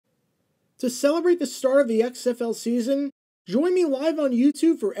To celebrate the start of the XFL season, join me live on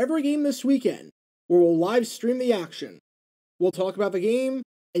YouTube for every game this weekend, where we'll live stream the action. We'll talk about the game,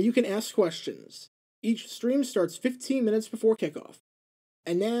 and you can ask questions. Each stream starts 15 minutes before kickoff.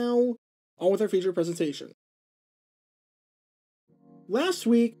 And now, on with our feature presentation. Last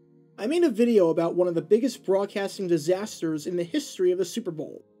week, I made a video about one of the biggest broadcasting disasters in the history of the Super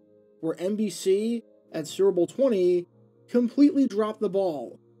Bowl, where NBC, at Super Bowl XX, completely dropped the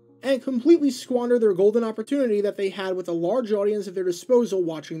ball, and completely squandered their golden opportunity that they had with a large audience at their disposal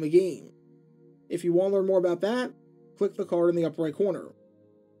watching the game. If you want to learn more about that, click the card in the upper right corner.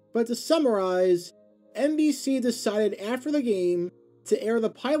 But to summarize, NBC decided after the game to air the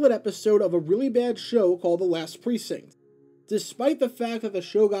pilot episode of a really bad show called The Last Precinct, despite the fact that the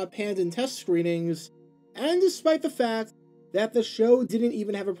show got panned in test screenings, and despite the fact that the show didn't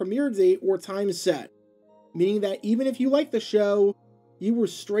even have a premiere date or time set, meaning that even if you liked the show, you were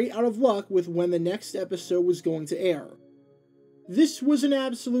straight out of luck with when the next episode was going to air. This was an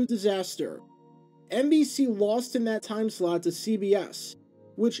absolute disaster. NBC lost in that time slot to CBS,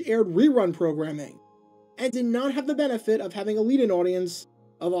 which aired rerun programming, and did not have the benefit of having a lead-in audience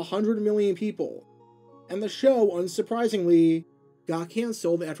of 100 million people, and the show, unsurprisingly, got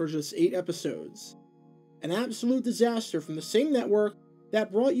cancelled after just 8 episodes. An absolute disaster from the same network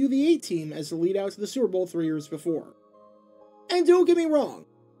that brought you the A-Team as the lead-out to the Super Bowl 3 years before. And don't get me wrong,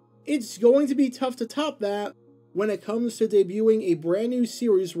 it's going to be tough to top that when it comes to debuting a brand new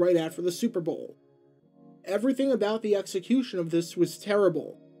series right after the Super Bowl. Everything about the execution of this was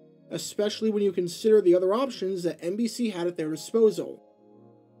terrible, especially when you consider the other options that NBC had at their disposal.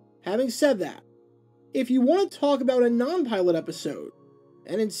 Having said that, if you want to talk about a non-pilot episode,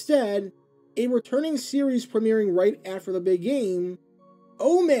 and instead, a returning series premiering right after the big game,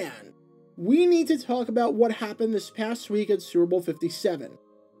 oh man, we need to talk about what happened this past week at Super Bowl LVII.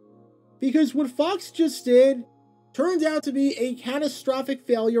 Because what Fox just did turned out to be a catastrophic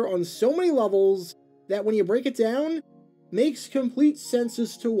failure on so many levels that when you break it down, makes complete sense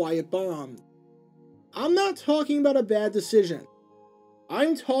as to why it bombed. I'm not talking about a bad decision.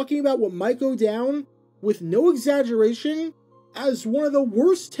 I'm talking about what might go down, with no exaggeration, as one of the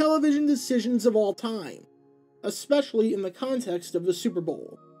worst television decisions of all time, especially in the context of the Super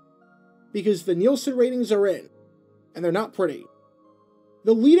Bowl. Because the Nielsen ratings are in, and they're not pretty.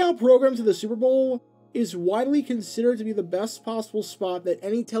 The lead-out program to the Super Bowl is widely considered to be the best possible spot that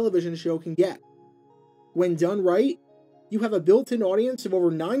any television show can get. When done right, you have a built-in audience of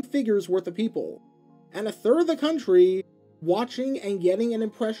over 9 figures worth of people, and a third of the country watching and getting an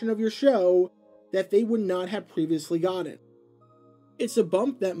impression of your show that they would not have previously gotten. It's a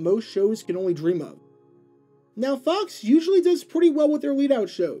bump that most shows can only dream of. Now, Fox usually does pretty well with their lead-out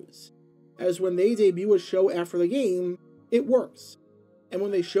shows, as when they debut a show after the game, it works. And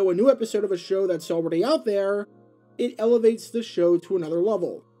when they show a new episode of a show that's already out there, it elevates the show to another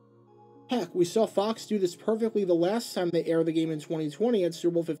level. Heck, we saw Fox do this perfectly the last time they aired the game in 2020 at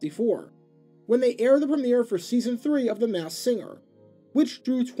Super Bowl 54, when they aired the premiere for Season 3 of The Masked Singer, which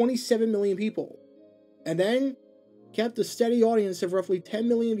drew 27 million people, and then kept a steady audience of roughly 10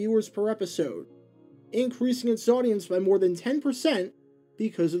 million viewers per episode, increasing its audience by more than 10%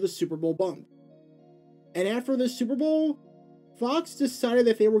 because of the Super Bowl bump. And after the Super Bowl, Fox decided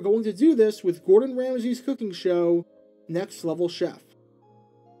that they were going to do this with Gordon Ramsay's cooking show, Next Level Chef.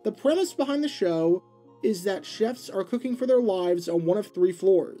 The premise behind the show is that chefs are cooking for their lives on one of 3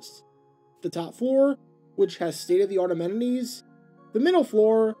 floors. The top floor, which has state-of-the-art amenities, the middle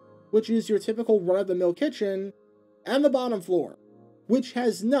floor, which is your typical run-of-the-mill kitchen, and the bottom floor, which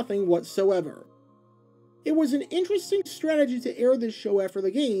has nothing whatsoever. It was an interesting strategy to air this show after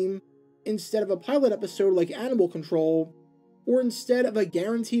the game, instead of a pilot episode like Animal Control, or instead of a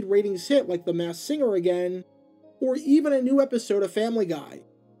guaranteed ratings hit like The Masked Singer again, or even a new episode of Family Guy,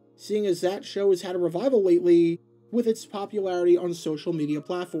 seeing as that show has had a revival lately with its popularity on social media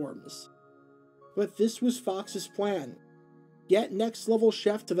platforms. But this was Fox's plan. Get Next Level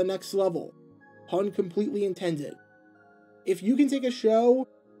Chef to the next level. Pun completely intended. If you can take a show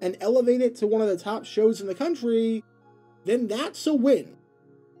and elevate it to one of the top shows in the country, then that's a win.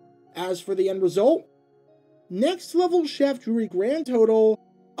 As for the end result, Next Level Chef drew a grand total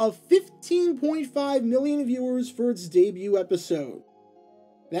of 15.5 million viewers for its debut episode.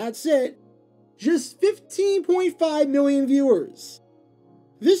 That's it. Just 15.5 million viewers.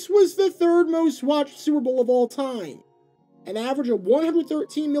 This was the 3rd most watched Super Bowl of all time. An average of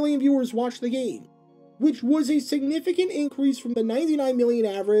 113 million viewers watched the game, which was a significant increase from the 99 million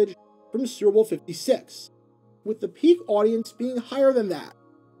average from Super Bowl 56, with the peak audience being higher than that.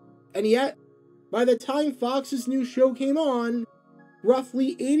 And yet, by the time Fox's new show came on,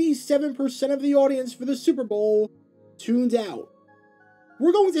 roughly 87% of the audience for the Super Bowl tuned out.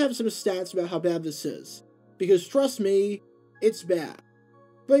 We're going to have some stats about how bad this is, because trust me, it's bad.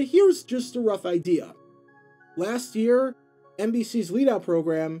 But here's just a rough idea. Last year, NBC's lead-out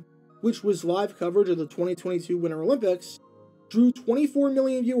program, which was live coverage of the 2022 Winter Olympics, drew 24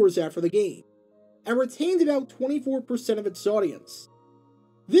 million viewers after the game, and retained about 24% of its audience.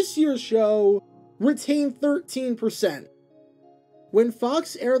 This year's show retained 13%. When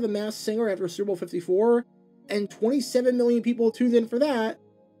Fox aired The Masked Singer after Super Bowl 54, and 27 million people tuned in for that,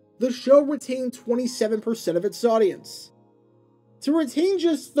 the show retained 27% of its audience. To retain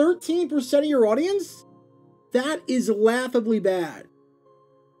just 13% of your audience? That is laughably bad.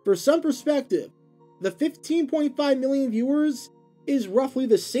 For some perspective, the 15.5 million viewers is roughly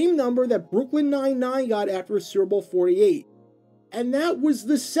the same number that Brooklyn Nine-Nine got after Super Bowl 48. And that was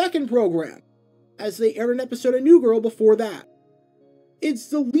the second program, as they aired an episode of New Girl before that. It's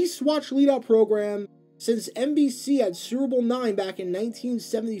the least watched lead-out program since NBC had Super Bowl IX back in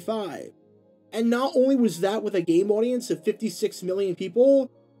 1975. And not only was that with a game audience of 56 million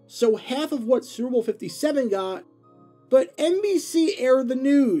people, so half of what Super Bowl 57 got, but NBC aired the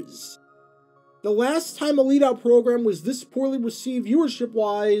news. The last time a lead-out program was this poorly received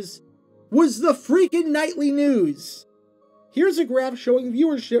viewership-wise was the freaking nightly news. Here's a graph showing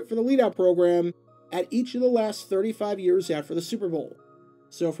viewership for the lead-out program at each of the last 35 years after the Super Bowl.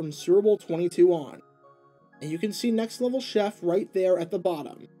 So from Super Bowl 22 on. And you can see Next Level Chef right there at the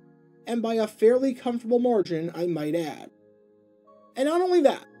bottom. And by a fairly comfortable margin, I might add. And not only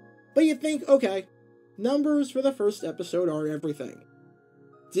that, but you think, okay, numbers for the first episode are everything.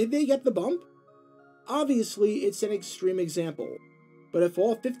 Did they get the bump? Obviously, it's an extreme example. But if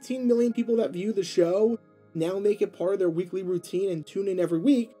all 15 million people that view the show now make it part of their weekly routine and tune in every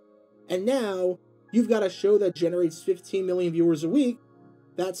week, and now you've got a show that generates 15 million viewers a week,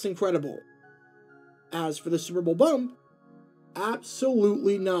 that's incredible. As for the Super Bowl bump,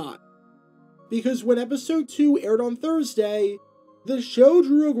 absolutely not. Because when episode 2 aired on Thursday, the show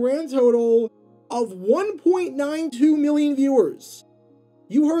drew a grand total of 1.92 million viewers.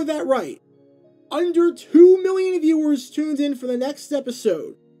 You heard that right. Under 2 million viewers tuned in for the next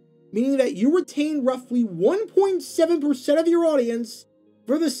episode, meaning that you retained roughly 1.7% of your audience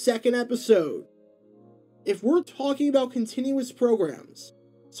for the second episode. If we're talking about continuous programs,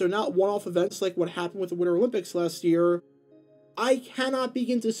 so not one-off events like what happened with the Winter Olympics last year, I cannot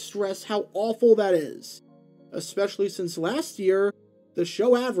begin to stress how awful that is, especially since last year, the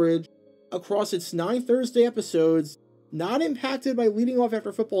show averaged, across its 9 Thursday episodes, not impacted by leading off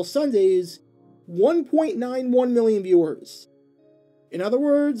after football Sundays, 1.91 million viewers. In other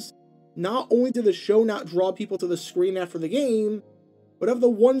words, not only did the show not draw people to the screen after the game, but of the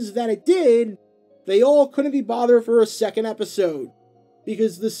ones that it did, they all couldn't be bothered for a second episode,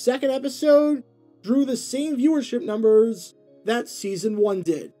 because the second episode drew the same viewership numbers that Season 1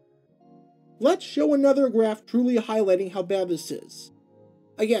 did. Let's show another graph truly highlighting how bad this is.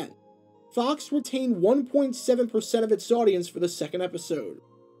 Again, Fox retained 1.7% of its audience for the second episode.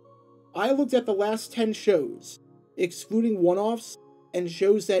 I looked at the last 10 shows, excluding one-offs and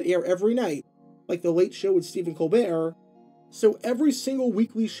shows that air every night, like The Late Show with Stephen Colbert, so every single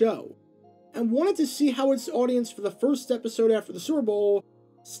weekly show, and wanted to see how its audience for the first episode after the Super Bowl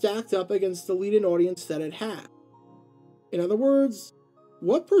stacked up against the lead-in audience that it had. In other words,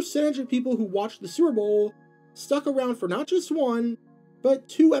 what percentage of people who watched the Super Bowl stuck around for not just one, but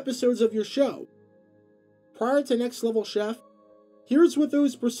 2 episodes of your show? Prior to Next Level Chef, here's what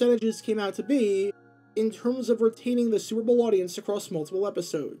those percentages came out to be in terms of retaining the Super Bowl audience across multiple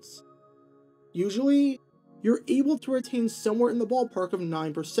episodes. Usually, you're able to retain somewhere in the ballpark of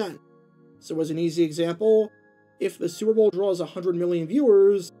 9%. So as an easy example, if the Super Bowl draws 100 million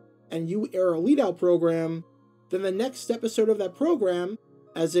viewers and you air a lead-out program, then the next episode of that program,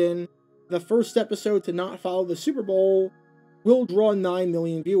 as in the first episode to not follow the Super Bowl, will draw 9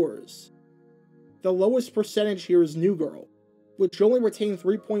 million viewers. The lowest percentage here is New Girl, which only retained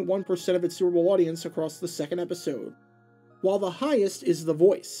 3.1% of its Super Bowl audience across the second episode, while the highest is The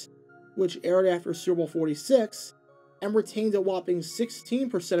Voice, which aired after Super Bowl 46 and retained a whopping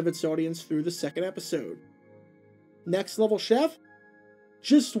 16% of its audience through the second episode. Next Level Chef?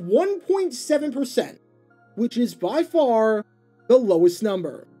 Just 1.7%, which is by far the lowest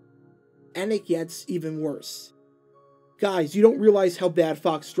number. And it gets even worse. Guys, you don't realize how bad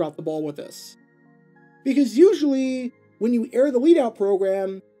Fox dropped the ball with this. Because usually, when you air the lead-out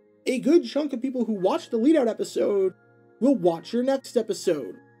program, a good chunk of people who watch the lead-out episode will watch your next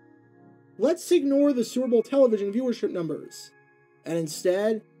episode. Let's ignore the Super Bowl television viewership numbers, and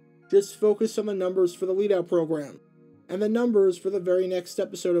instead, just focus on the numbers for the lead-out program, and the numbers for the very next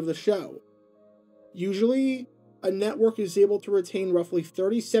episode of the show. Usually, a network is able to retain roughly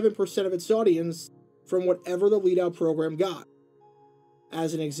 37% of its audience from whatever the lead-out program got.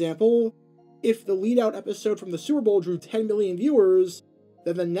 As an example, if the lead-out episode from the Super Bowl drew 10 million viewers,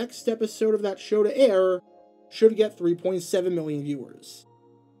 then the next episode of that show to air should get 3.7 million viewers.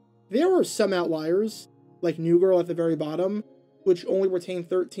 There are some outliers, like New Girl at the very bottom, which only retained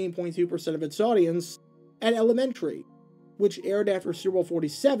 13.2% of its audience, and Elementary, which aired after Super Bowl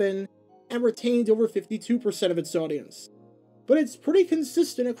 47 and retained over 52% of its audience. But it's pretty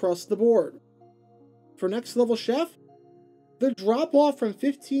consistent across the board. For Next Level Chef, the drop-off from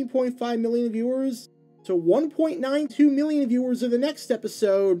 15.5 million viewers to 1.92 million viewers of the next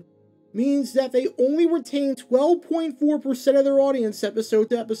episode means that they only retain 12.4% of their audience episode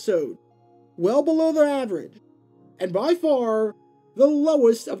to episode, well below their average, and by far the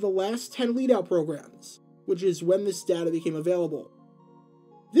lowest of the last 10 lead-out programs, which is when this data became available.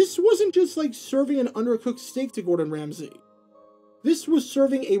 This wasn't just like serving an undercooked steak to Gordon Ramsay. This was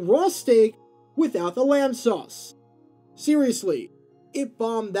serving a raw steak without the lamb sauce. Seriously, it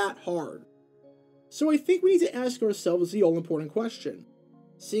bombed that hard. So I think we need to ask ourselves the all-important question.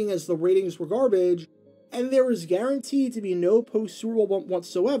 Seeing as the ratings were garbage, and there is guaranteed to be no post-Super Bowl bump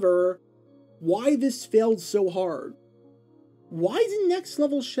whatsoever, why this failed so hard? Why did Next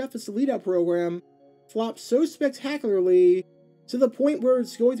Level Chef as the lead-out program flop so spectacularly to the point where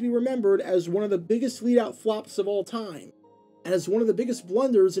it's going to be remembered as one of the biggest lead-out flops of all time, and as one of the biggest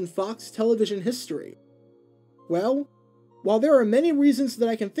blunders in Fox television history? Well, while there are many reasons that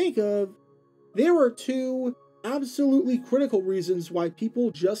I can think of, there are two absolutely critical reasons why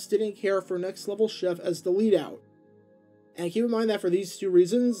people just didn't care for Next Level Chef as the lead-out. And keep in mind that for these two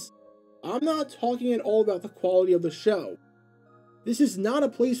reasons, I'm not talking at all about the quality of the show. This is not a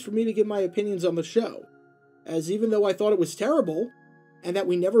place for me to give my opinions on the show, as even though I thought it was terrible, and that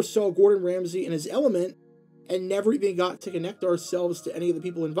we never saw Gordon Ramsay in his element, and never even got to connect ourselves to any of the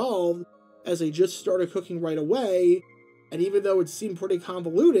people involved, as they just started cooking right away, and even though it seemed pretty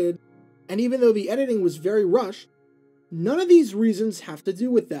convoluted, and even though the editing was very rushed, none of these reasons have to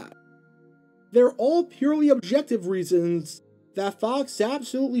do with that. They're all purely objective reasons that Fox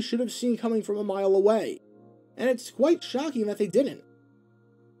absolutely should have seen coming from a mile away, and it's quite shocking that they didn't.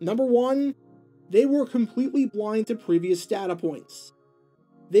 Number one, they were completely blind to previous data points.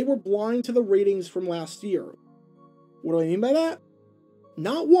 They were blind to the ratings from last year. What do I mean by that?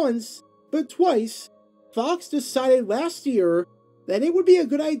 Not once, but twice, Fox decided last year that it would be a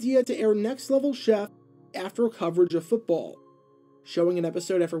good idea to air Next Level Chef after coverage of football, showing an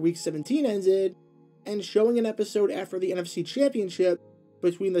episode after Week 17 ended, and showing an episode after the NFC Championship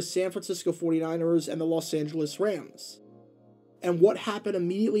between the San Francisco 49ers and the Los Angeles Rams. And what happened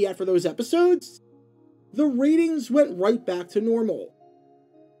immediately after those episodes? The ratings went right back to normal.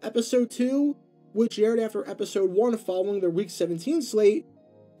 Episode 2, which aired after Episode 1 following their Week 17 slate,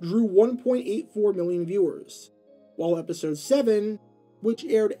 drew 1.84 million viewers, while Episode 7, which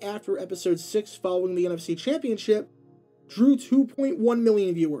aired after Episode 6 following the NFC Championship, drew 2.1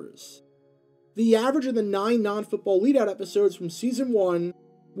 million viewers. The average of the 9 non-football lead-out episodes from Season 1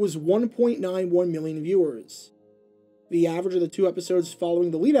 was 1.91 million viewers. The average of the 2 episodes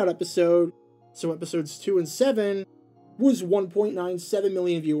following the lead-out episode, so Episodes 2 and 7, was 1.97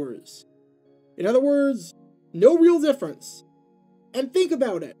 million viewers. In other words, no real difference. And think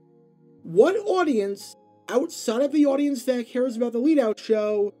about it. What audience, outside of the audience that cares about the lead-out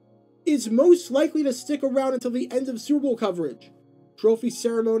show, is most likely to stick around until the end of Super Bowl coverage, trophy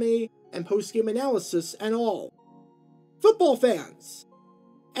ceremony, and post-game analysis, and all? Football fans!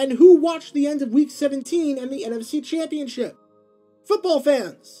 And who watched the end of Week 17 and the NFC Championship? Football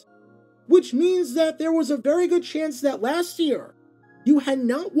fans! Which means that there was a very good chance that last year, you had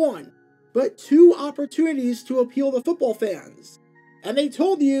not one, but 2 opportunities to appeal to football fans. And they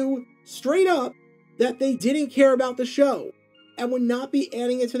told you, straight up, that they didn't care about the show, and would not be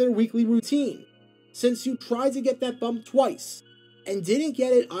adding it to their weekly routine, since you tried to get that bump twice, and didn't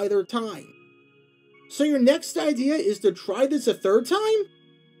get it either time. So your next idea is to try this a third time?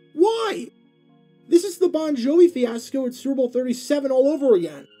 Why? This is the Bon Jovi fiasco at Super Bowl 37 all over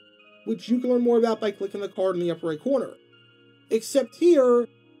again, which you can learn more about by clicking the card in the upper right corner. Except here,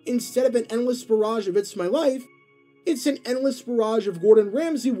 instead of an endless barrage of It's My Life, it's an endless barrage of Gordon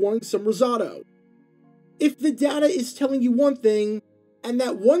Ramsay wanting some risotto. If the data is telling you one thing, and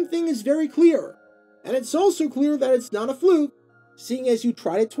that one thing is very clear, and it's also clear that it's not a fluke, seeing as you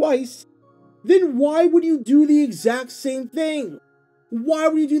tried it twice, then why would you do the exact same thing? Why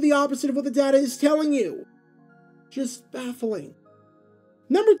would you do the opposite of what the data is telling you? Just baffling.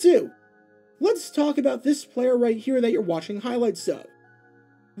 Number 2, let's talk about this player right here that you're watching highlights of.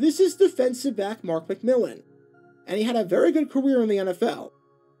 This is defensive back Mark McMillan, and he had a very good career in the NFL,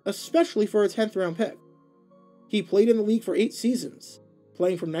 especially for a 10th round pick. He played in the league for 8 seasons,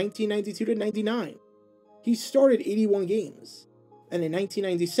 playing from 1992 to 99. He started 81 games, and in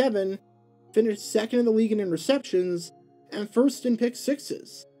 1997, finished second in the league in interceptions and first in pick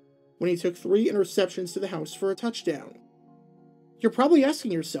sixes, when he took 3 interceptions to the house for a touchdown. You're probably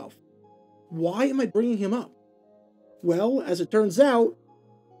asking yourself, why am I bringing him up? Well, as it turns out,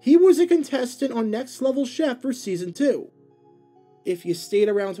 he was a contestant on Next Level Chef for Season 2. If you stayed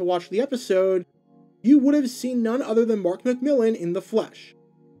around to watch the episode, you would have seen none other than Mark McMillan in the flesh.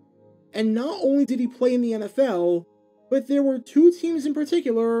 And not only did he play in the NFL, but there were 2 teams in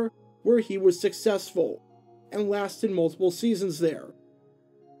particular where he was successful, and lasted multiple seasons there.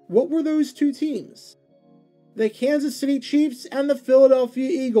 What were those 2 teams? The Kansas City Chiefs and the Philadelphia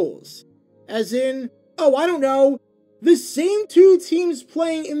Eagles. As in, oh, I don't know, the same 2 teams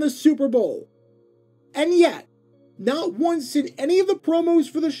playing in the Super Bowl. And yet, not once in any of the promos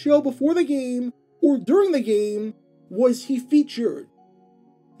for the show before the game or during the game was he featured.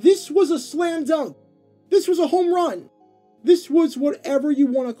 This was a slam dunk. This was a home run. This was whatever you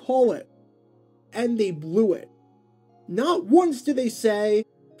want to call it. And they blew it. Not once did they say,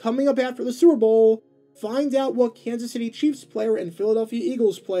 coming up after the Super Bowl, find out what Kansas City Chiefs player and Philadelphia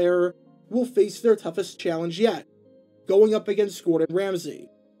Eagles player will face their toughest challenge yet, going up against Gordon Ramsay,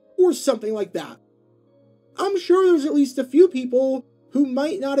 or something like that. I'm sure there's at least a few people who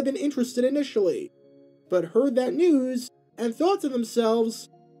might not have been interested initially, but heard that news and thought to themselves,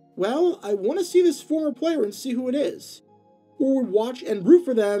 well, I want to see this former player and see who it is, or would watch and root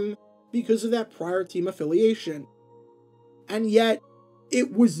for them because of that prior team affiliation. And yet,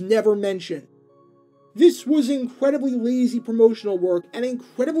 it was never mentioned. This was incredibly lazy promotional work and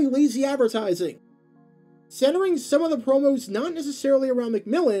incredibly lazy advertising, centering some of the promos not necessarily around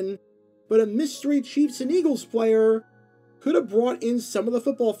McMillan, but a mystery Chiefs and Eagles player could have brought in some of the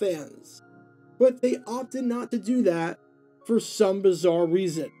football fans. But they opted not to do that for some bizarre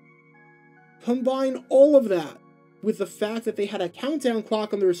reason. Combine all of that with the fact that they had a countdown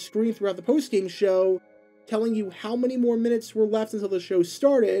clock on their screen throughout the postgame show telling you how many more minutes were left until the show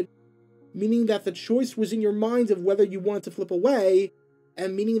started, meaning that the choice was in your mind of whether you wanted to flip away,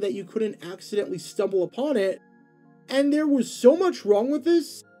 and meaning that you couldn't accidentally stumble upon it. And there was so much wrong with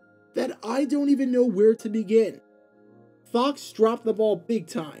this that I don't even know where to begin. Fox dropped the ball big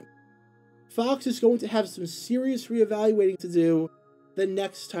time. Fox is going to have some serious reevaluating to do the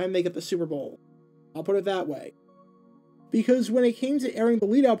next time they get the Super Bowl. I'll put it that way. Because when it came to airing the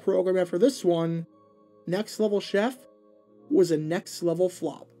lead-out program after this one, Next Level Chef was a next level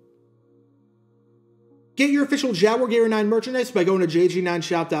flop. Get your official Jaguar Gator 9 merchandise by going to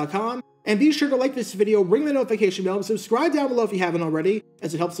jg9shop.com, and be sure to like this video, ring the notification bell, and subscribe down below if you haven't already,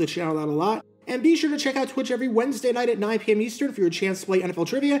 as it helps the channel out a lot. And be sure to check out Twitch every Wednesday night at 9 p.m. Eastern for your chance to play NFL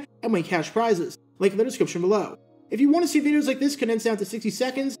Trivia and win cash prizes. Link in the description below. If you want to see videos like this condensed down to 60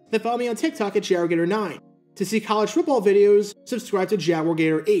 seconds, then follow me on TikTok at Jaguar Gator 9. To see college football videos, subscribe to Jaguar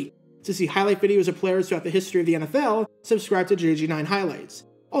Gator 8. To see highlight videos of players throughout the history of the NFL, subscribe to JG9 Highlights.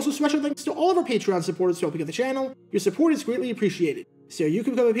 Also, special thanks to all of our Patreon supporters for helping out the channel. Your support is greatly appreciated. So you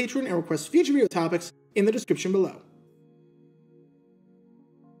can become a patron and request future video topics in the description below.